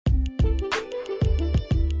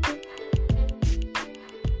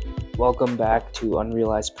Welcome back to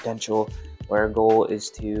Unrealized Potential, where our goal is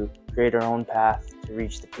to create our own path to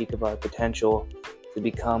reach the peak of our potential, to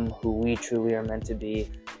become who we truly are meant to be.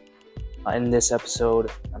 In this episode,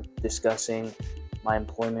 I'm discussing my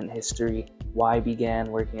employment history, why I began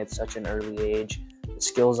working at such an early age, the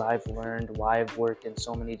skills I've learned, why I've worked in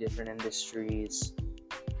so many different industries,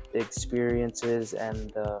 the experiences and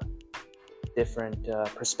the different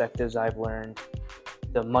perspectives I've learned,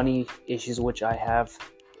 the money issues which I have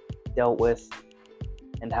dealt with,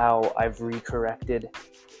 and how I've recorrected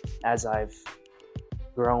as I've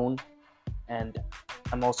grown. And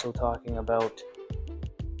I'm also talking about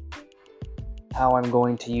how I'm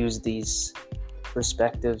going to use these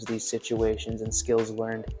perspectives, these situations, and skills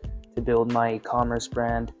learned to build my e-commerce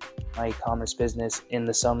brand, my e-commerce business in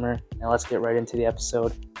the summer. Now let's get right into the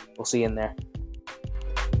episode. We'll see you in there.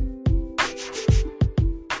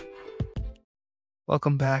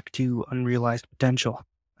 Welcome back to Unrealized Potential.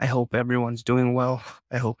 I hope everyone's doing well.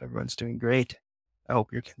 I hope everyone's doing great. I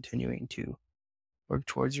hope you're continuing to work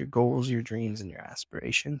towards your goals, your dreams, and your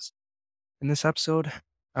aspirations. In this episode,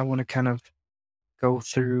 I want to kind of go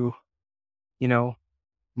through,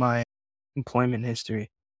 my employment history,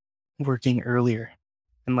 working earlier,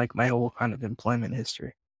 and like my whole kind of employment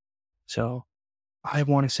history. So I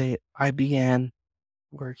want to say I began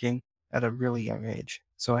working at a really young age.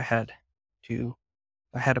 So I had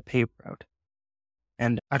a paper route.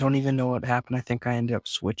 And I don't even know what happened. I think I ended up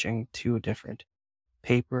switching to a different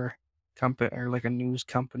paper company or like a news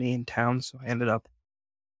company in town. So I ended up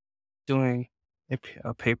doing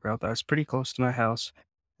a paper route that was pretty close to my house.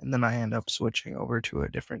 And then I ended up switching over to a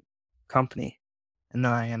different company. And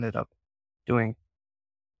then I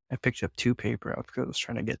picked up 2 paper routes because I was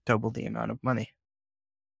trying to get double the amount of money.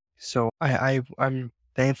 So I'm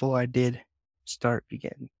thankful I did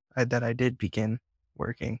begin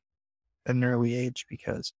working at an early age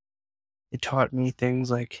because it taught me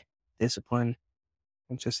things like discipline,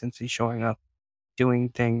 consistency, showing up, doing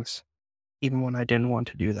things even when I didn't want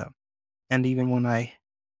to do them. And even when I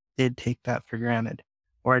did take that for granted,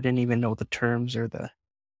 or I didn't even know the terms or the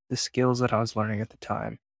skills that I was learning at the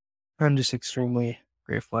time. I'm just extremely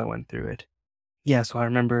grateful I went through it. Yeah, so I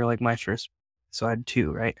remember so I had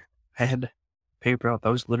 2, right? I had a paper route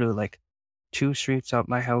that was literally like 2 streets up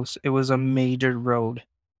my house. It was a major road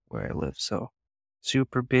where I live, so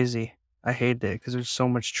super busy. I hated it because there's so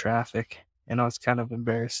much traffic, and I was kind of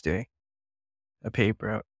embarrassed doing a paper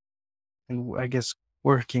route. And I guess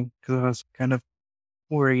working because I was kind of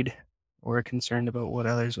worried or concerned about what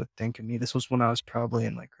others would think of me. This was when I was probably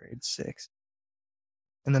in like grade 6.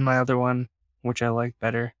 And then my other one, which I liked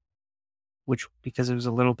better, because it was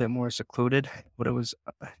a little bit more secluded, but it was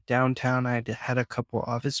downtown. I had a couple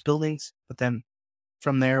office buildings, but then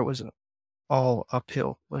from there it was all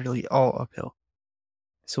uphill, literally all uphill.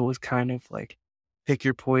 So it was kind of like pick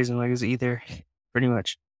your poison. Like it was either pretty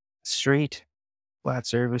much straight flat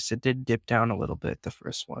surface. It did dip down a little bit, the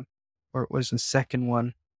first one, or it was the second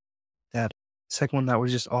one that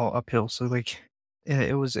was just all uphill. So like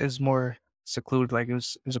it was more secluded, like it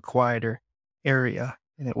was a quieter area,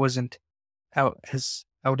 and it wasn't out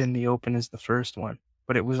in the open as the first one,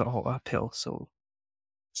 but it was all uphill. So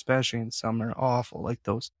especially in summer, awful, like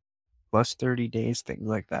those plus 30 days, things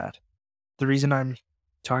like that. The reason I'm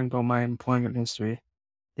talking about my employment history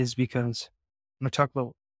is because I'm going to talk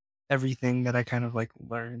about everything that I kind of like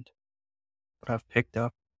learned, what I've picked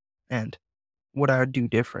up, and what I would do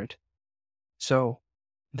different. So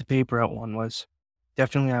the paper route one was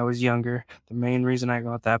definitely I was younger. The main reason I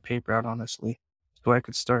got that paper route, honestly, so I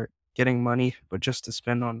could start getting money, but just to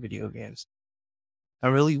spend on video games. I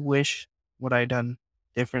really wish what I done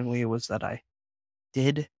differently was that I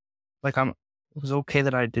did, it was okay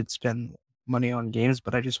that I did spend money on games,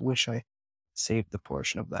 but I just wish I saved the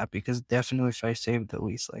portion of that, because definitely if I saved at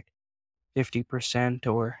least like 50%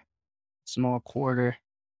 or a small quarter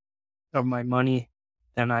of my money,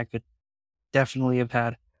 then I could definitely have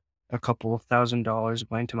had a couple of $1,000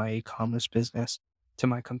 going to my e-commerce business, to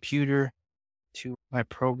my computer, to my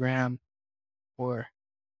program,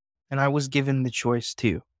 and I was given the choice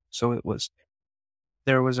too. So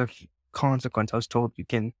there was a consequence. I was told you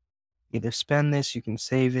can either spend this, you can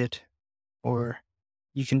save it, or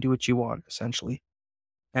you can do what you want, essentially.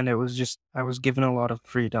 And I was given a lot of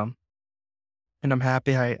freedom. And I'm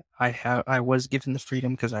happy I was given the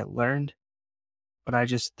freedom because I learned, but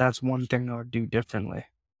that's one thing I would do differently.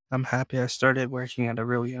 I'm happy I started working at a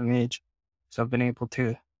really young age, so I've been able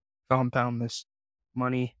to compound this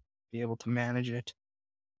money, be able to manage it,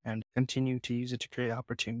 and continue to use it to create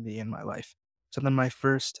opportunity in my life. So then my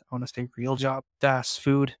first, I want to say, real job, fast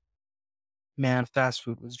food. Man, fast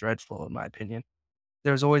food was dreadful in my opinion.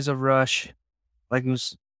 there was always a rush. Like, it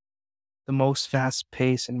was the most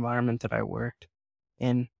fast-paced environment that I worked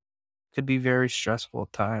in. Could be very stressful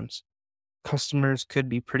at times. Customers could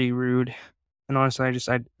be pretty rude, and honestly,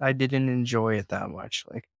 I didn't enjoy it that much.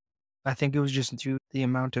 Like, I think it was just due to the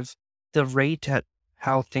amount of the rate at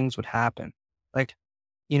how things would happen. Like,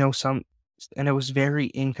 some and it was very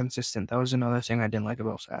inconsistent. That was another thing I didn't like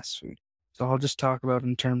about fast food. So I'll just talk about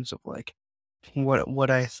in terms of like what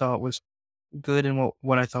I thought was good and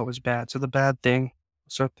what I thought was bad. So the bad thing,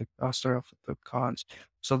 I'll start off with the cons.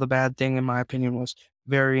 So the bad thing, in my opinion, was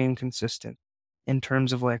very inconsistent in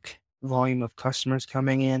terms of like volume of customers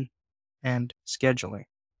coming in and scheduling.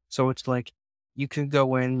 So it's like you could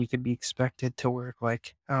go in, you could be expected to work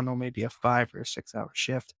like, I don't know, maybe a 5 or 6 hour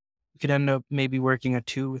shift. You could end up maybe working a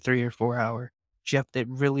 2 or 3 or 4 hour shift. It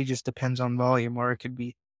really just depends on volume, or it could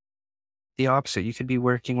be the opposite. You could be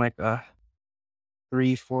working like a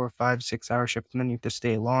 3, 4, 5, 6 hour shift and then you have to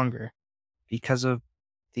stay longer because of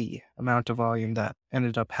the amount of volume that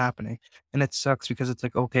ended up happening. And it sucks because it's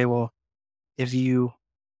like, okay, well, if you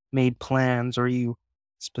made plans or you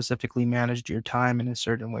specifically managed your time in a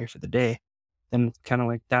certain way for the day, then it's kind of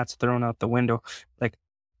like that's thrown out the window. Like,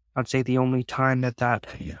 I'd say the only time that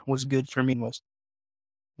was good for me was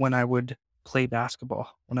when I would play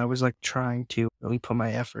basketball, when I was like trying to really put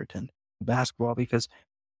my effort in basketball, because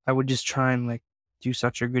I would just try and like do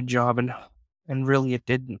such a good job, and really it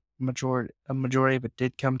did a majority of it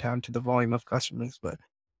did come down to the volume of customers, but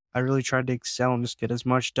I really tried to excel and just get as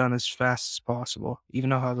much done as fast as possible, even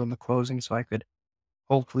though I was on the closing, so I could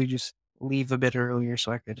hopefully just leave a bit earlier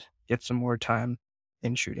so I could get some more time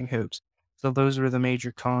in shooting hoops. So those were the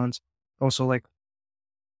major cons. Also, like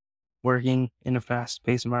working in a fast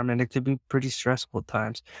paced environment, it could be pretty stressful at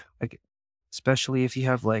times. Like, especially if you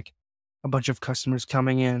have like a bunch of customers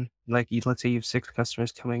coming in, like let's say you have 6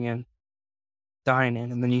 customers coming in, dine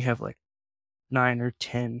in, and then you have like 9 or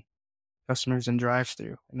 10 customers in drive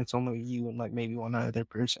through, and it's only you and like maybe one other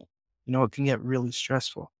person. It can get really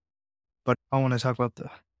stressful. But I want to talk about the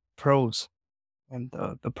pros and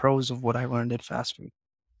the pros of what I learned in fast food.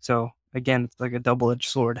 So again, it's like a double-edged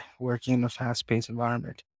sword working in a fast-paced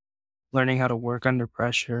environment, learning how to work under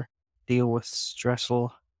pressure, deal with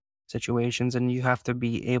stressful situations, and you have to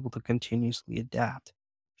be able to continuously adapt,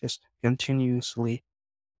 just continuously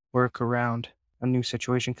work around a new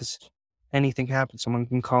situation because anything happens. Someone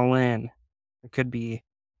can call in. There could be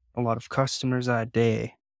a lot of customers that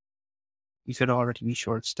day. You could already be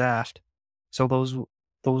short staffed. So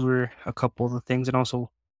those were a couple of the things, and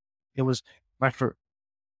also it was my first.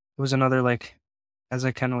 It was another like as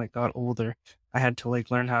I kind of like got older, I had to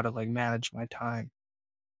like learn how to like manage my time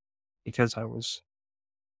because I was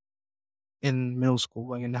in middle school,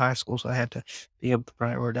 going into high school, so I had to be able to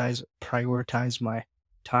prioritize my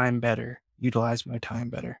time better, utilize my time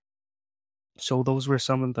better. So those were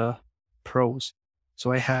some of the pros.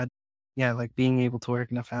 So I had, yeah, like being able to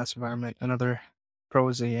work in a fast environment. Another pro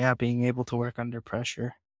is, yeah, being able to work under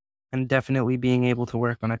pressure, and definitely being able to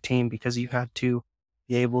work on a team because you had to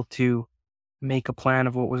be able to make a plan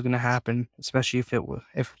of what was going to happen, especially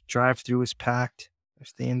if drive through was packed,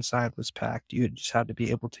 if the inside was packed. You just had to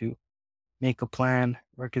be able to make a plan,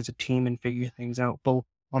 work as a team, and figure things out both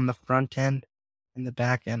on the front end and the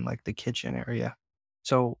back end, like the kitchen area.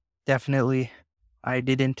 So definitely, I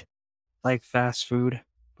didn't like fast food,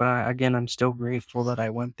 but again, I'm still grateful that I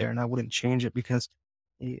went there, and I wouldn't change it because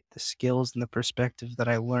the skills and the perspective that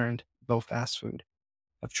I learned about fast food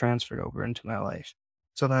have transferred over into my life.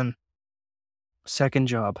 So then, second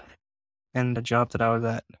job, and the job that I was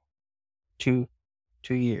at two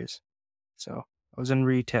 2 years. So I was in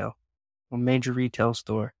retail, a major retail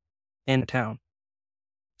store in town.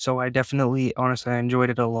 So I definitely, honestly, I enjoyed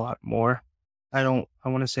it a lot more. I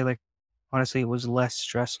want to say like, honestly, it was less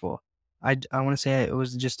stressful. I want to say it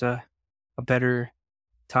was just a better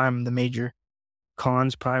time. The major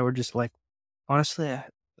cons probably were just like, honestly,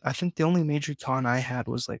 I think the only major con I had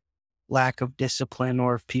was like lack of discipline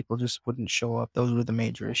or if people just wouldn't show up. Those were the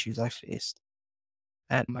major issues I faced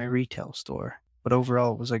at my retail store. But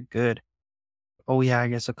overall, it was like good. Oh, yeah, I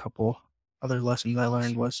guess a couple other lessons I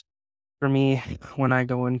learned was for me when I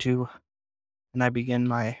go into and I begin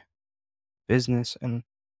my business and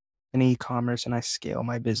in e-commerce and I scale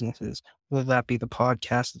my businesses, whether that be the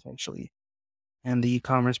podcast eventually and the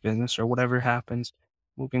e-commerce business or whatever happens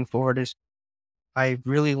moving forward, is I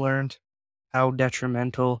really learned how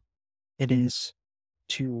detrimental it is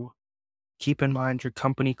to keep in mind your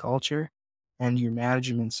company culture and your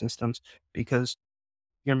management systems, because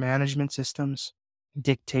your management systems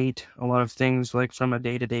dictate a lot of things like from a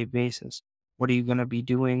day-to-day basis. What are you going to be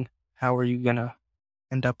doing? How are you going to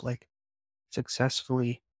end up like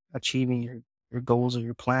successfully achieving your goals or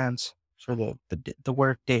your plans for the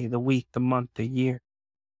work day, the week, the month, the year.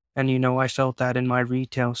 And I felt that in my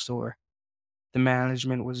retail store. The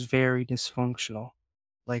management was very dysfunctional,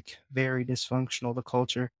 like very dysfunctional.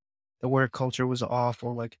 The work culture was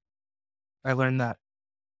awful. Like I learned that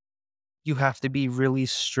you have to be really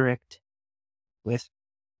strict with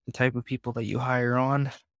the type of people that you hire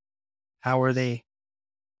on. How are they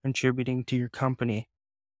contributing to your company?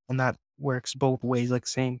 And that works both ways, like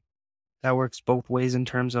same. That works both ways in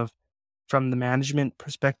terms of from the management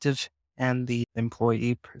perspective and the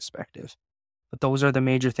employee perspective. But those are the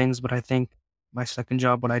major things. But I think my second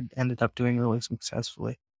job, what I ended up doing really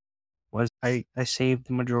successfully, was I saved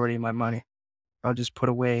the majority of my money. I'll just put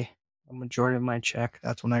away a majority of my check.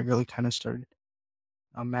 That's when I really kind of started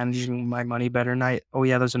managing my money better. Oh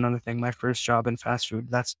yeah, there's another thing. My first job in fast food.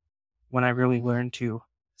 That's when I really learned to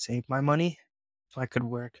save my money so I could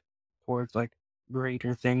work towards like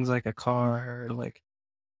greater things like a car or like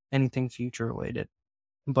anything future related.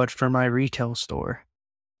 But for my retail store,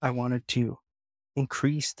 I wanted to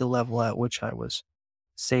increase the level at which I was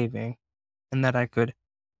saving and that I could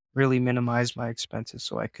really minimize my expenses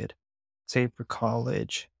so I could save for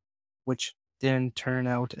college, which didn't turn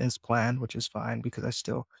out as planned, which is fine because I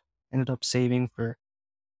still ended up saving for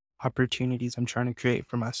opportunities I'm trying to create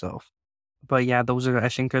for myself. But yeah, those are I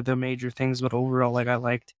think are the major things. But overall, like I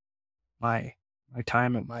liked my my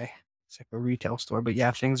time at my it's like a retail store. But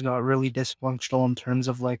yeah, things got really dysfunctional in terms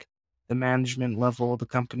of like the management level, the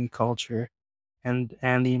company culture, and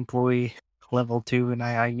the employee level too. And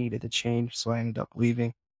I needed to change, so I ended up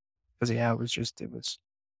leaving because yeah, it was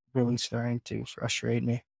really starting to frustrate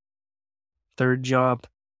me. Third job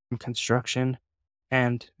in construction,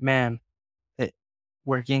 and man, it,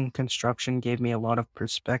 working construction gave me a lot of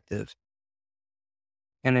perspective,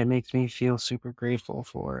 and it makes me feel super grateful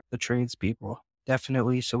for the tradespeople.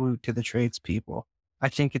 Definitely salute to the tradespeople. I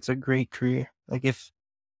think it's a great career. Like if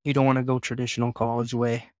you don't want to go traditional college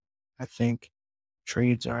way, I think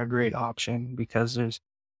trades are a great option because there's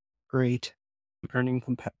great earning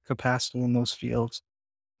capacity in those fields.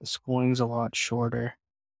 The schooling's a lot shorter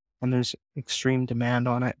and there's extreme demand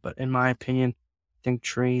on it. But in my opinion, I think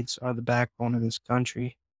trades are the backbone of this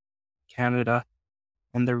country, Canada,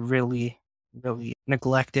 and they're really, really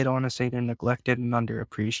neglected. Honestly, they're neglected and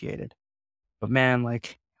underappreciated. But man,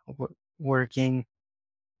 like working,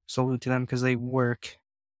 salute to them because they work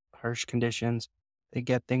harsh conditions. They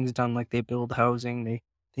get things done, like they build housing. They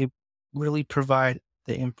really provide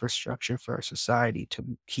the infrastructure for our society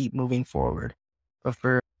to keep moving forward. But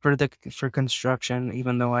for construction,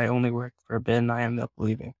 even though I only worked for a bit and I ended up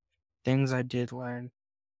leaving, things I did learn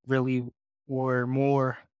really were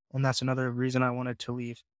more, and that's another reason I wanted to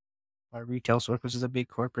leave my retail store because it's a big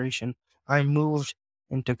corporation. I moved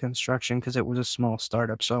into construction because it was a small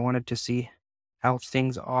startup, so I wanted to see how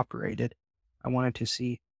things operated. I wanted to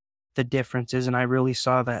see the differences, and I really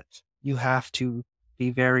saw that you have to be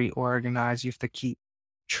very organized. You have to keep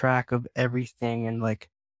track of everything, and like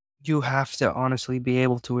you have to honestly be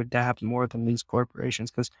able to adapt more than these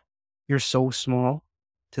corporations because you're so small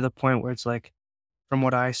to the point where it's like, from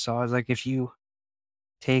what I saw, is like if you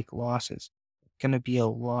take losses, it's gonna be a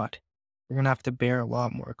lot. You're gonna have to bear a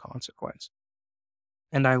lot more consequence.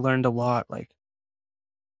 And I learned a lot, like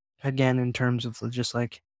again, in terms of just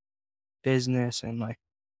like business and like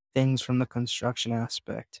things from the construction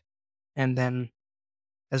aspect. And then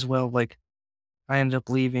as well, like I ended up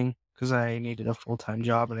leaving because I needed a full time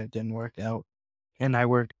job and it didn't work out. And I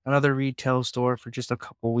worked another retail store for just a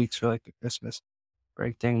couple weeks for like the Christmas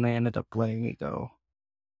break thing. They ended up letting me go,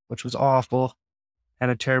 which was awful. Had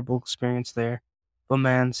a terrible experience there. But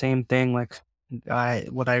man, same thing. Like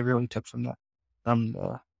what I really took from the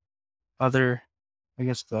other, I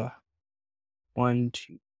guess the one,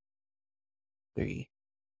 two, three,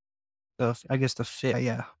 I guess the fifth,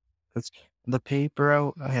 yeah. That's the paper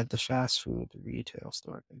route. I had the fast food, the retail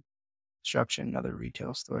store, the construction, another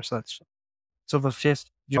retail store. So the fifth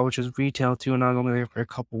job, which is retail too, and I was only there for a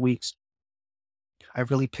couple weeks. I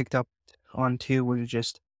really picked up on too, was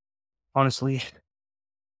just honestly,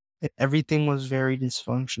 everything was very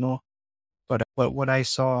dysfunctional. But what I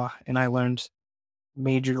saw and I learned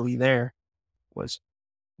majorly there was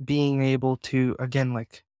being able to again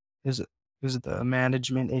like is the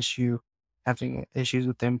management issue, having issues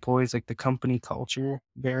with the employees, like the company culture,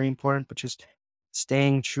 very important, but just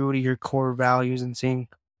staying true to your core values and seeing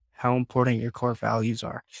how important your core values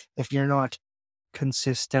are. If you're not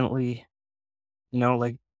consistently,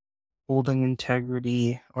 like holding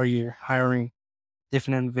integrity or you're hiring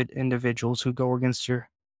different individuals who go against your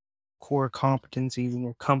core competencies in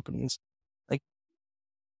your companies, like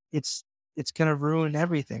it's it's gonna ruin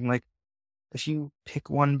everything. Like, if you pick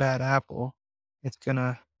one bad apple, it's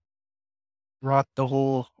gonna rot the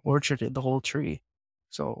whole orchard, the whole tree.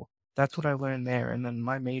 So that's what I learned there. And then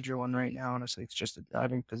my major one right now, honestly, it's just a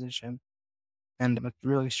driving position. And it's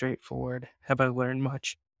really straightforward. Have I learned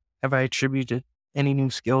much? Have I attributed any new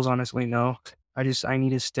skills? Honestly, no. I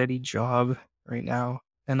need a steady job right now.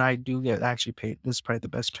 And I do get actually paid. This is probably the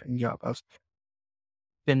best paying job I've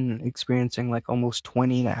been experiencing, like almost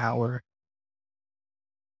 20 an hour,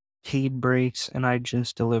 paid breaks, and I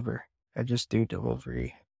just deliver. I just do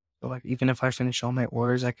delivery. So like even if I finish all my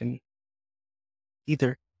orders, I can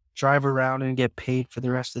either drive around and get paid for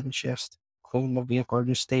the rest of the shifts, clean the vehicle, or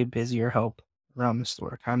just stay busy or help around the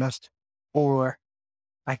store kind of. Or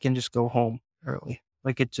I can just go home early.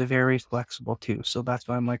 Like it's a very flexible too. So that's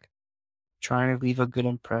why I'm like trying to leave a good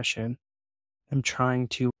impression. I'm trying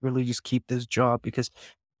to really just keep this job because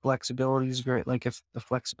flexibility is great. Like if the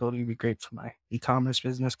flexibility would be great for my e-commerce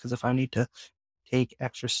business, because if I need to take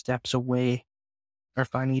extra steps away or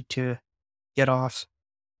if I need to get off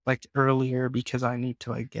like earlier because I need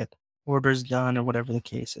to like get orders done or whatever the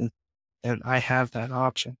case is, and I have that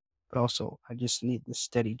option. But also I just need the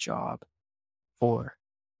steady job for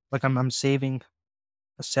like I'm saving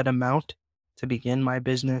a set amount to begin my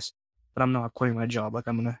business, but I'm not quitting my job. Like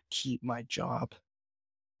I'm gonna keep my job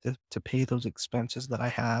to pay those expenses that I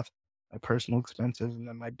have, my personal expenses and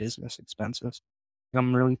then my business expenses.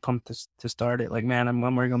 I'm really pumped to start it. Like, man, I'm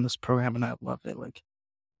working on this program and I love it. Like,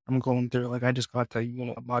 I'm going through, like, I just got to,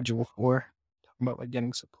 module 4, talking about, like,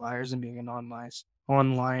 getting suppliers and being an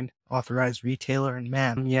online authorized retailer. And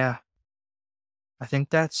man, yeah, I think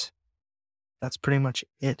that's pretty much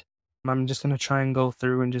it. I'm just going to try and go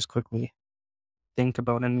through and just quickly think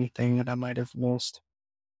about anything that I might have missed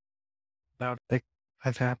about, like,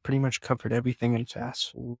 I've had pretty much covered everything in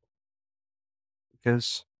fast food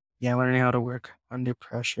because, yeah, learning how to work under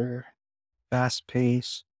pressure, fast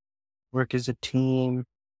pace, work as a team,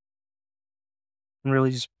 and really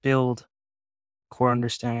just build core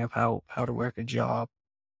understanding of how to work a job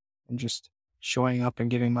and just showing up and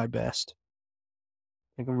giving my best.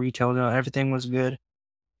 Like in retail, everything was good.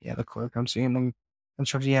 Yeah, the clerk I'm seeing them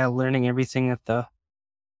instructions, yeah, learning everything at the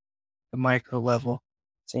micro level,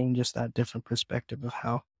 seeing just that different perspective of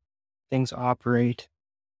how things operate.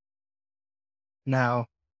 Now,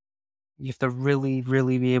 you have to really,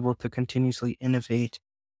 really be able to continuously innovate,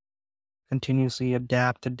 continuously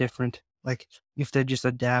adapt to different, like, you have to just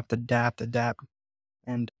adapt,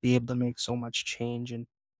 and be able to make so much change and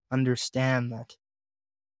understand that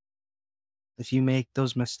if you make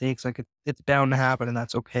those mistakes, like it's bound to happen and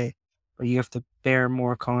that's okay. But you have to bear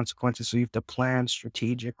more consequences. So you have to plan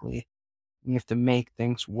strategically. You have to make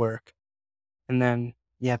things work. And then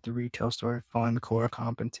you have the retail store find the core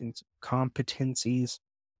competencies,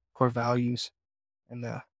 core values, and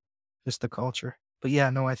just the culture. But yeah,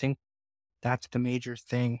 no, I think that's the major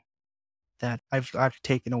thing that I've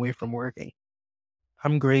taken away from working.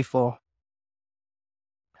 I'm grateful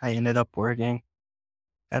I ended up working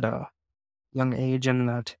at a young age and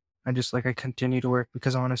that I continue to work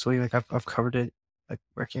because honestly, like I've covered it, like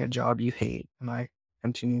working a job you hate, and I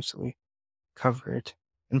continuously cover it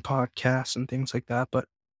in podcasts and things like that. But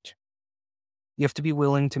you have to be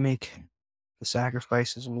willing to make the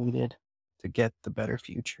sacrifices needed to get the better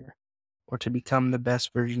future or to become the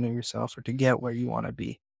best version of yourself or to get where you want to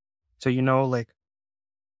be. So, like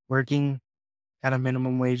working at a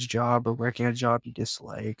minimum wage job or working a job you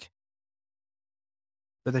dislike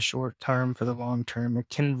for the short term, for the long term, it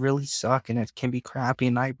can really suck and it can be crappy.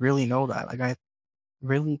 And I really know that. Like I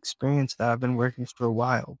really experienced that. I've been working for a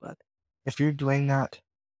while, but if you're doing that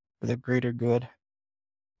for the greater good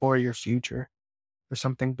for your future, for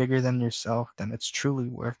something bigger than yourself, then it's truly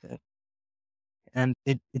worth it. And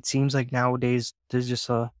it seems like nowadays there's just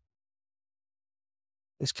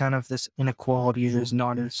there's kind of this inequality. There's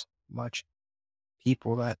not as much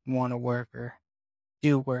people that want to work or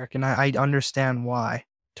do work. And I understand why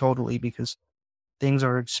totally because things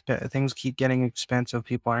keep getting expensive.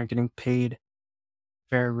 People aren't getting paid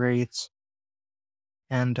fair rates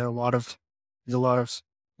and there's a lot of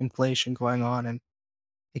inflation going on and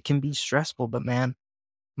it can be stressful, but man,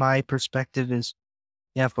 my perspective is,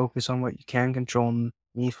 yeah, focus on what you can control and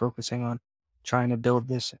me focusing on trying to build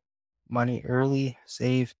this money early,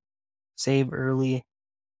 save early,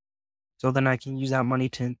 so then I can use that money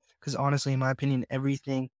because honestly, in my opinion,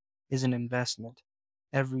 everything is an investment.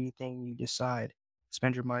 Everything you decide,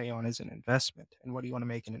 spend your money on is an investment. And what do you want to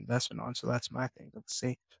make an investment on? So that's my thing. Let's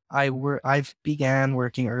say I've began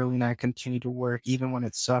working early and I continue to work even when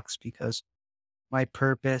it sucks because my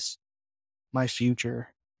purpose, my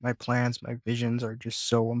future, my plans, my visions are just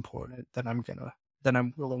so important that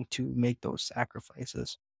I'm willing to make those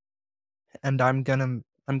sacrifices. And I'm going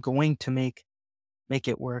to make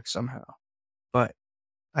it work somehow. But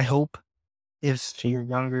I hope if you're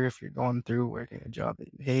younger, if you're going through working a job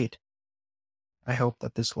that you hate, I hope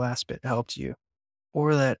that this last bit helped you.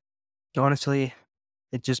 Or that honestly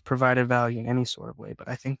it just provided value in any sort of way. But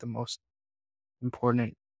I think the most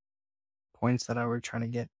important points that I were trying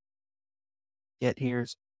to get here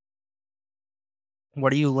is,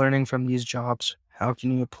 what are you learning from these jobs? How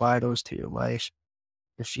can you apply those to your life,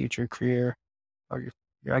 your future career, or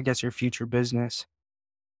I guess your future business,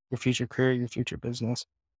 your future career, your future business,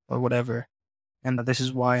 or whatever. And this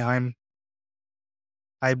is why I'm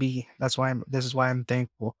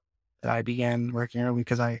thankful that I began working early,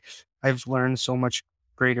 because I've learned so much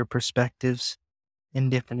greater perspectives in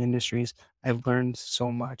different industries. I've learned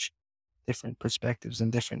so much different perspectives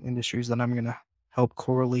in different industries that I'm going to help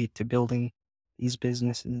correlate to building these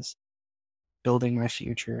businesses, building my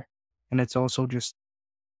future. And it's also just,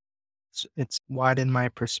 it's widened my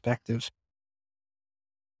perspective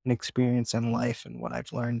and experience in life and what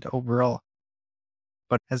I've learned overall.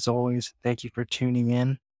 But as always, thank you for tuning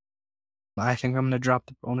in. I think I'm going to drop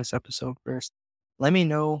the bonus episode first. Let me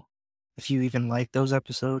know if you even like those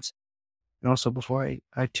episodes. And also, before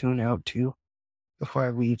I tune out too, before I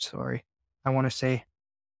leave, sorry, I want to say,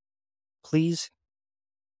 please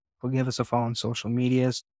give us a follow on social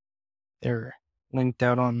medias. They're linked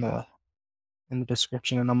out in the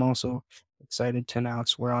description. And I'm also excited to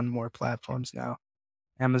announce we're on more platforms now: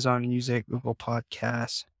 Amazon Music, Google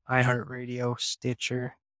Podcasts, iHeartRadio,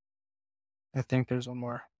 Stitcher. I think there's one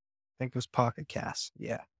more. I think it was Pocket Cast.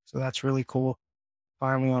 Yeah. So that's really cool.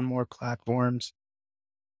 Finally on more platforms.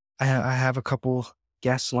 I have a couple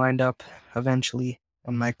guests lined up eventually,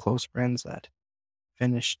 on my close friends that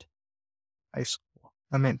finished high school.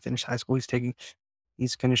 I meant finished high school.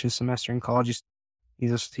 He's finished his semester in college.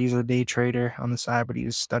 He's a day trader on the side, but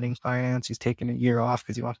he's studying finance. He's taking a year off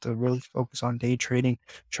because he wants to really focus on day trading.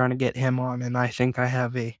 Trying to get him on, and I think I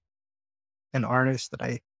have an artist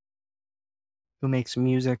who makes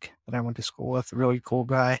music that I went to school with, a really cool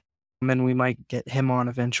guy. And then we might get him on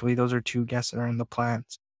eventually. Those are two guests that are in the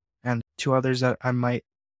plans. And two others that I might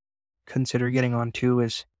consider getting on too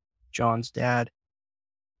is John's dad,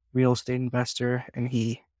 real estate investor, and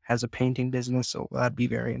he has a painting business, so that'd be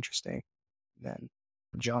very interesting. Then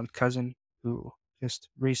John's cousin, who just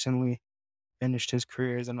recently finished his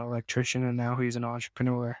career as an electrician, and now he's an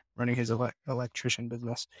entrepreneur running his electrician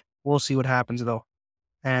business. We'll see what happens though.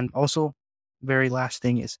 And also, very last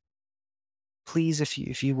thing is, please,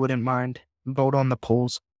 if you wouldn't mind, vote on the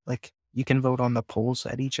polls. Like, you can vote on the polls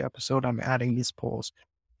at each episode. I'm adding these polls.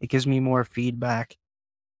 It gives me more feedback,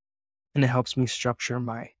 and it helps me structure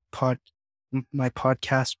my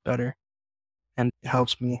podcast better, and it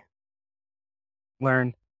helps me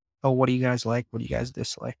learn, oh, what do you guys like? What do you guys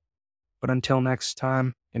dislike? But until next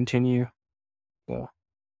time, continue to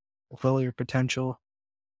fulfill your potential.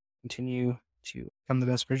 Continue to become the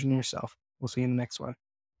best version of yourself. We'll see you in the next one.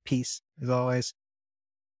 Peace. As always,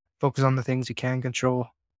 focus on the things you can control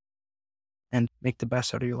and make the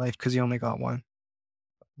best out of your life, because you only got one.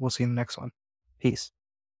 We'll see you in the next one. Peace.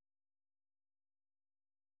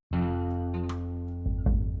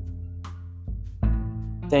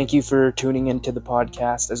 Thank you for tuning into the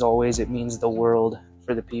podcast. As always, it means the world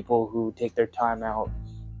for the people who take their time out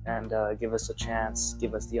and give us a chance,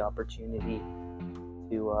 give us the opportunity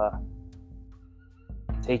to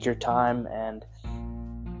take your time and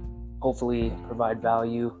hopefully provide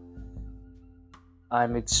value.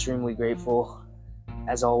 I'm extremely grateful.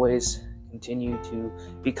 As always, continue to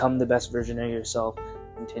become the best version of yourself.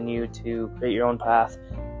 Continue to create your own path.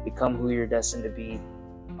 Become who you're destined to be.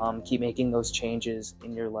 Keep making those changes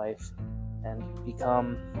in your life and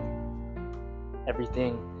become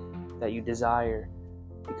everything that you desire.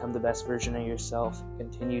 Become the best version of yourself.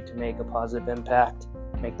 Continue to make a positive impact.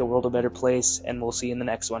 Make the world a better place, and we'll see you in the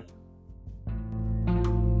next one.